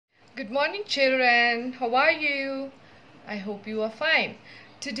Good morning, children. How are you? I hope you are fine.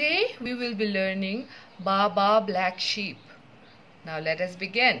 Today we will be learning Ba Ba Black Sheep. Now let us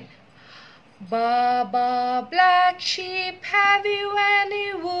begin. Ba Ba Black Sheep, have you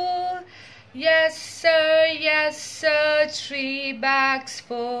any wool? Yes sir, 3 bags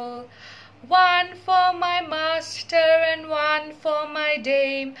full. One for my master and one for my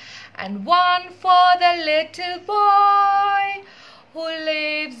dame, and one for the little boy who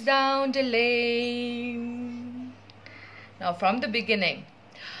lives down the lane. Now from the beginning.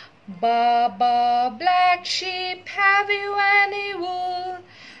 Ba Ba Black Sheep, have you any wool?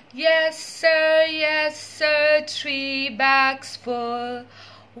 Yes sir, 3 bags full.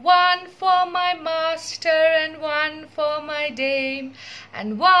 One for my master and one for my dame,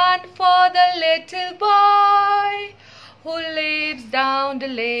 and one for the little boy who lives down the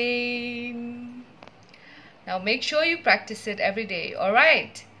lane. Now make sure you practice it every day,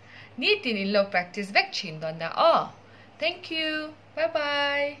 alright? Need din illo practice vek chin don na. Thank you. Bye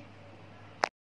bye.